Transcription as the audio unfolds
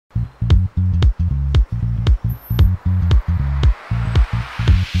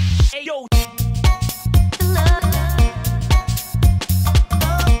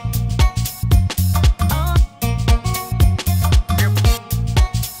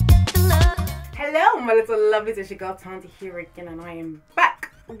my little lovelies, it's your girl Tandy here again, and I am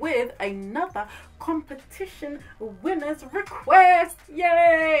back with another competition winners request.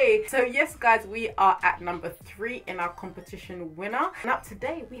 Yay! So yes guys, we are at number 3 in our competition winner, and up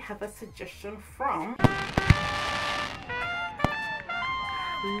today we have a suggestion from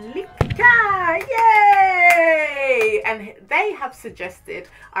Lika. Yay! And they have suggested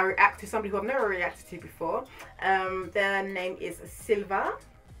I react to somebody who I've never reacted to before. Their name is Silva,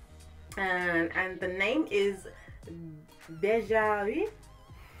 and the name is Beija Eu.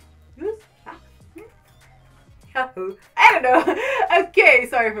 I don't know. Okay,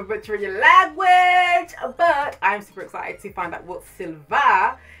 sorry for butchering your language, but I'm super excited to find out what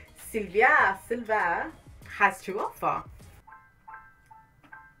Silva has to offer.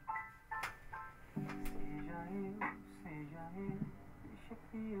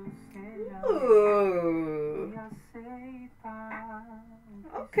 Ooh.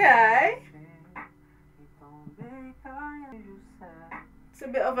 Okay. It's a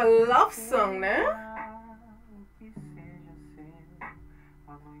bit of a love song now.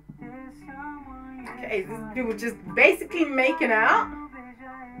 Okay, these people just basically making out.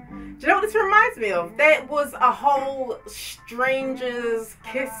 Do you know what this reminds me of? There was a whole strangers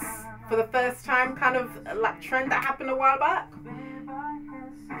kiss for the first time kind of like trend that happened a while back.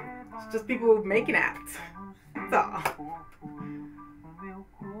 It's just people making out. So,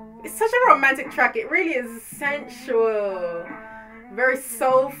 it's such a romantic track. It really is sensual, very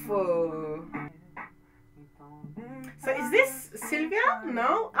soulful. So is this Silvia?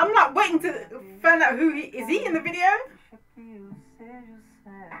 No, I'm not waiting to find out who is he in the video.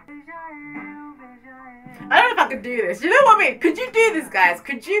 I don't know if I could do this. You know what I mean? Could you do this, guys?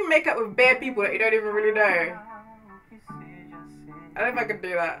 Could you make up with bare people that you don't even really know? I don't know if I could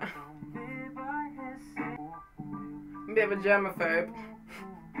do that. I'm a bit of a germaphobe.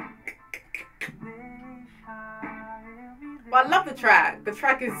 But I love the track. The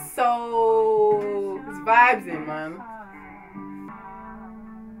track is so... it's vibes in, man.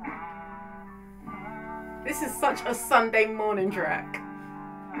 This is such a Sunday morning track.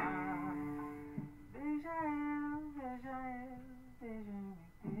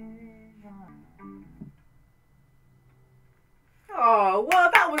 Oh,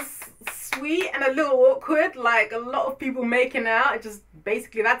 well, that was sweet and a little awkward. Like, a lot of people making out. It just,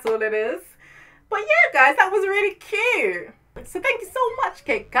 basically, that's all it is. But yeah, guys, that was really cute. So thank you so much,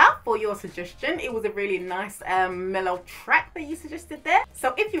 Keka, for your suggestion. It was a really nice mellow track that you suggested there.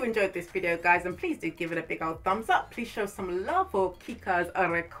 So if you enjoyed this video, guys, then please do give it a big old thumbs up. Please show some love for Kika's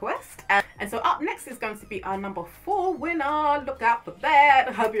request. And so up next is going to be our number 4 winner. Look out for that.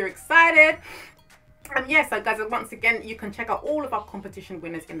 I hope you're excited. And yes, so guys, once again, you can check out all of our competition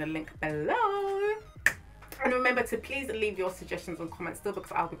winners in the link below. And remember to please leave your suggestions and comments still,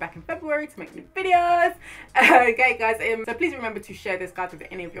 because I'll be back in February to make new videos. Okay, guys, so please remember to share this, guys, with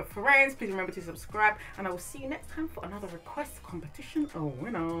any of your friends. Please remember to subscribe, and I will see you next time for another request competition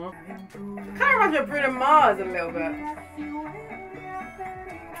winner. It kind of reminds me of Bruno Mars a little bit.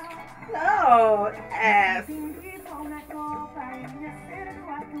 Oh, yes.